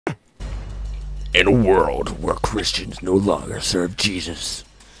In a world where Christians no longer serve Jesus.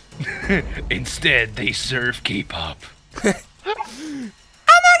 Instead, they serve K-pop. Oh my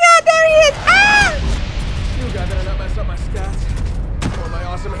god, there he is! Ah! You guy better not mess up my stats or my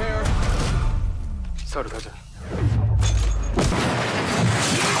awesome hair. Sorry, brother.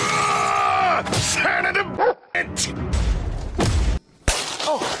 Son of a bitch!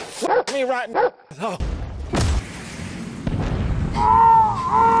 Oh, me right now. Oh.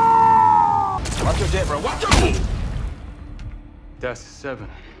 Watch your dead, bro. Watch your. That's 7.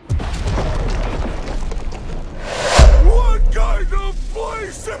 What kind of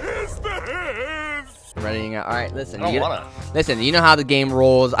place is this? Ready? All right, listen. I don't wanna. Listen, you know how the game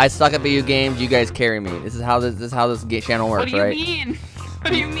rolls. I suck at video games. You guys carry me. This is how this channel works, right? What do you mean?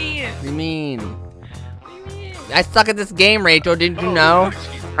 What do you mean? What do you mean? I suck at this game, Rachel. Didn't you know?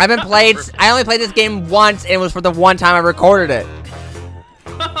 I only played this game once, and it was for the one time I recorded it.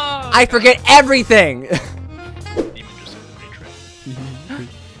 I forget everything.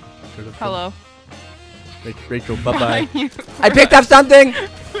 Hello. Rachel, bye-bye. I picked up something.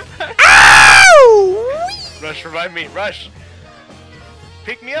 Ow! Rush, revive me. Rush.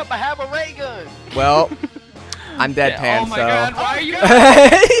 Pick me up. I have a ray gun. Well, I'm dead, Pan, Oh my so. god, why are you?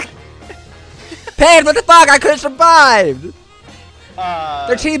 Pan, what the fuck? I could have survived.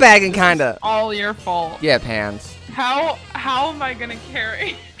 They're They're teabagging, kinda. All your fault. Yeah, Pans. How am I gonna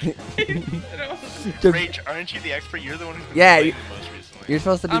carry? Rach, aren't you the expert? You're the one who's been Yeah, playing the most recently. You're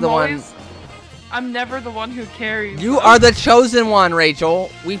supposed to be the one. I'm never the one who carries. You are the chosen one, Rachel.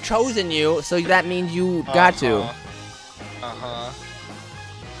 We've chosen you, so that means you got to. Uh-huh.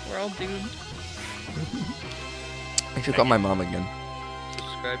 We're all doomed. I should call my mom again.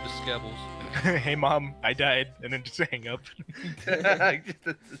 Subscribe to Skebbles. Hey, Mom, I died. And then just hang up.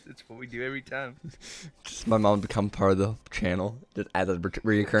 That's what we do every time. Just my mom become part of the channel, just as a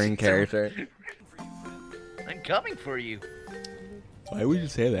recurring character. I'm coming for you. Why would you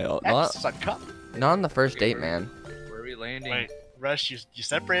say that? Not on the first date, man. Where are we landing? Wait, Rush, you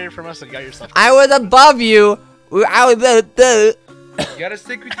separated from us and got yourself. I was above you. I was You gotta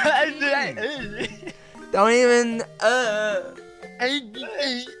stick with your team. Don't even. I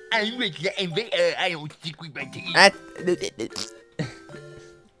don't stick with my team.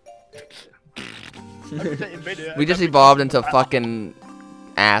 We just evolved into fucking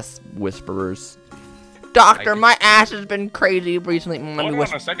ass whisperers. Doctor, my ass has been crazy recently. Hold on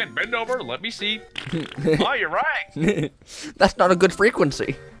a second, bend over, let me see. Oh, you're right. That's not a good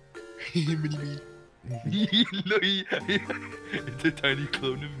frequency. It's a tiny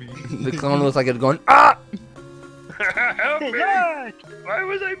clone of me. The clone looks like it's going, ah! Help me! Why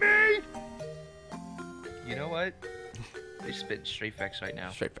was I made? You know what? They spit straight facts right now.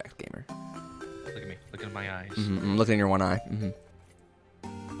 Straight facts, gamer. Look at me. Look in my eyes. I'm looking in your one eye.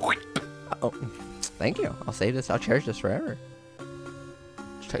 Oh, thank you. I'll save this. I'll cherish this forever. It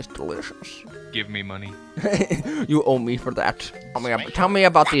tastes delicious. Give me money. You owe me for that. Tell me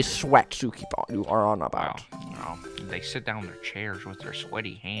about these sweats you are on about. Wow. They sit down in their chairs with their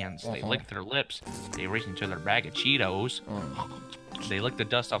sweaty hands. They lick their lips. They reach into their bag of Cheetos. They lick the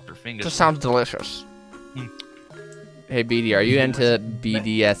dust off their fingers. Just sounds delicious. Hey, BD, are you into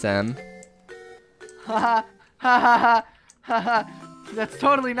BDSM? Ha ha ha. That's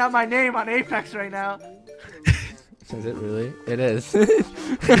totally not my name on Apex right now. Is it really? It is. I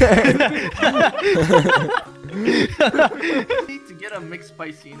need to get a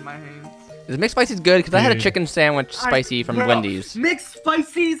McSpicy in my hands. Is McSpicy's good? Because I had a chicken sandwich spicy from Wendy's.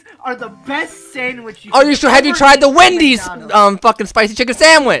 McSpicy's are the best sandwich you Oh, you should have you tried the Wendy's fucking spicy chicken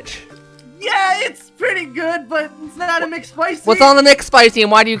sandwich? Yeah, it's pretty good, but it's not a McSpicy. What's on the McSpicy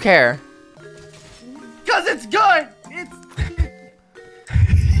and why do you care? Cause it's good. It's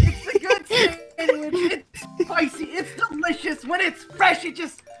a good sandwich. It's spicy. It's delicious. When it's fresh, it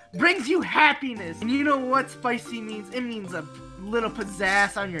just brings you happiness. And you know what spicy means? It means a little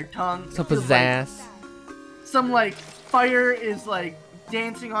pizzazz on your tongue. Some pizzazz. Some like fire is like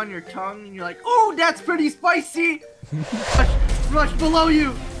dancing on your tongue, and you're like, "Oh, that's pretty spicy." Rush below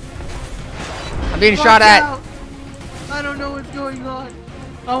you. I'm being shot at. Out. I don't know what's going on.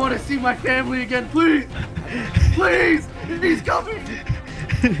 I want to see my family again, please. Please, he's coming.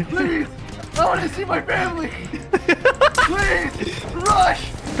 Please, I want to see my family. Please,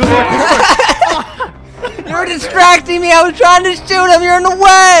 Rush. You're distracting me. I was trying to shoot him. You're in the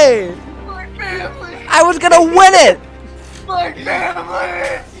way. My family. I was gonna win it. My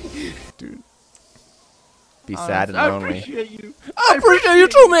family. Dude. Be sad and lonely. I appreciate you. I appreciate you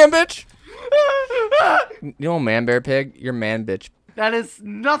too, man, bitch. You know, man, bear pig. You're man, bitch. That is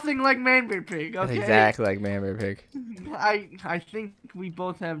nothing like Man-Bear Pig, That's okay? exactly like Man-Bear Pig. I think we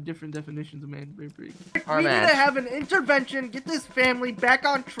both have different definitions of Man-Bear Pig. Our We need match. to have an intervention, get this family back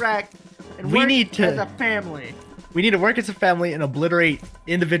on track, and We work need to- as a family. We need to work as a family and obliterate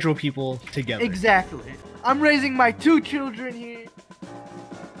individual people together. Exactly. I'm raising my 2 children here.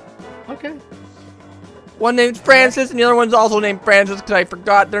 Okay. One name's Francis, and the other one's also named Francis because I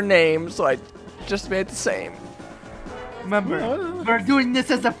forgot their names, so I just made it the same. Remember, we're doing this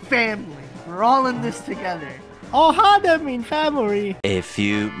as a family. We're all in this together. Oh, how that mean family? A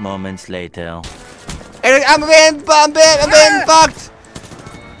few moments later. And I'm being fucked!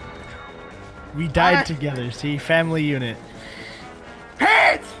 We died together. See, family unit.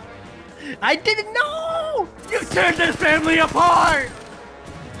 Pants! I didn't know. You turned this family apart!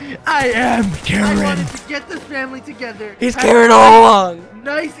 I am I Karen. wanted to get this family together. He's have Karen a all along.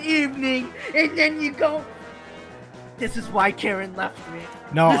 Nice evening, and then you go. This is why Karen left me.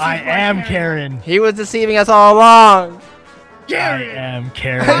 No, This is I why am Karen. He was deceiving us all along. I Karen, am I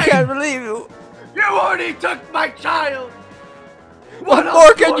Karen. can't believe you. you already took my child. What else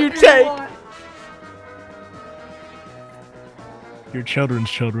more can do you take? want? Your children's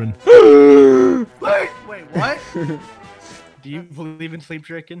children. Wait, what? Do you believe in sleep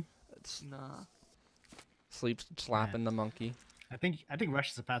tricking? Nah. Sleep slapping the monkey. I think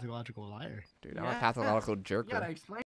Rush is a pathological liar. Dude, I'm a pathological jerker. You gotta explain.